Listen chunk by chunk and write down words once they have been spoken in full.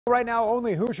Right now,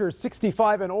 only Hoosiers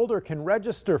 65 and older can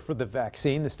register for the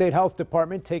vaccine. The state health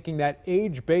department taking that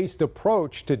age-based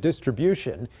approach to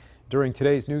distribution. During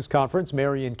today's news conference,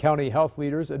 Marion County health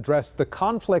leaders addressed the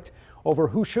conflict over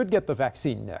who should get the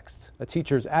vaccine next. A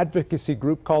teachers advocacy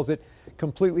group calls it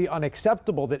completely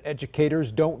unacceptable that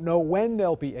educators don't know when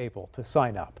they'll be able to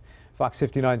sign up. Fox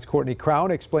 59's Courtney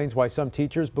Crown explains why some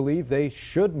teachers believe they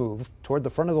should move toward the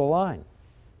front of the line.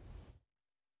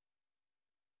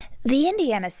 The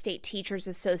Indiana State Teachers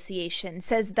Association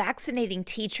says vaccinating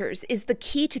teachers is the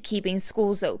key to keeping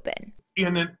schools open.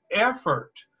 In an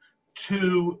effort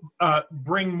to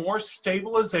bring more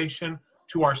stabilization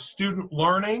to our student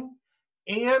learning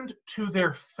and to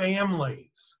their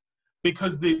families,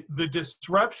 because the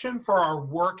disruption for our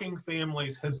working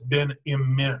families has been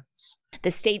immense. The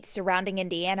states surrounding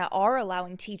Indiana are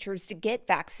allowing teachers to get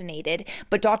vaccinated,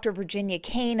 but Dr. Virginia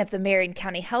Kane of the Marion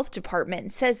County Health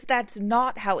Department says that's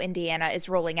not how Indiana is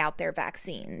rolling out their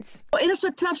vaccines. It is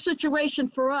a tough situation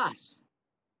for us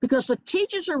because the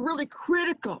teachers are really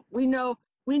critical. We know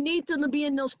we need them to be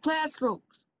in those classrooms.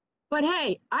 But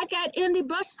hey, I got Indy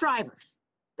bus drivers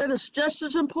that is just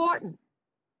as important.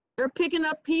 They're picking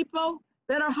up people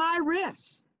that are high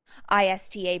risk.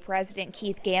 ISTA President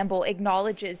Keith Gamble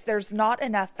acknowledges there's not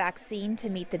enough vaccine to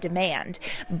meet the demand,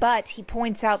 but he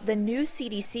points out the new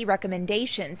CDC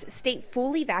recommendations state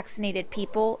fully vaccinated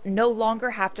people no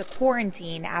longer have to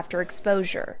quarantine after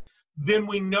exposure. Then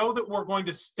we know that we're going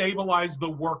to stabilize the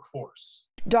workforce.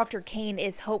 Dr. Kane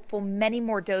is hopeful many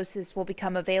more doses will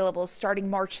become available starting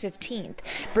March 15th,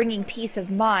 bringing peace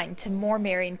of mind to more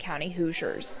Marion County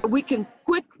Hoosiers. We can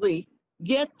quickly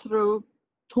get through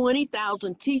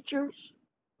 20,000 teachers.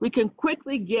 We can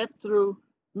quickly get through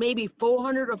maybe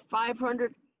 400 or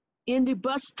 500 Indy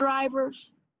bus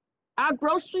drivers, our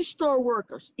grocery store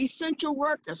workers, essential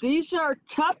workers. These are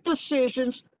tough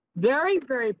decisions, very,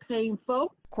 very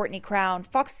painful. Courtney Crown,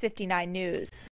 Fox 59 News.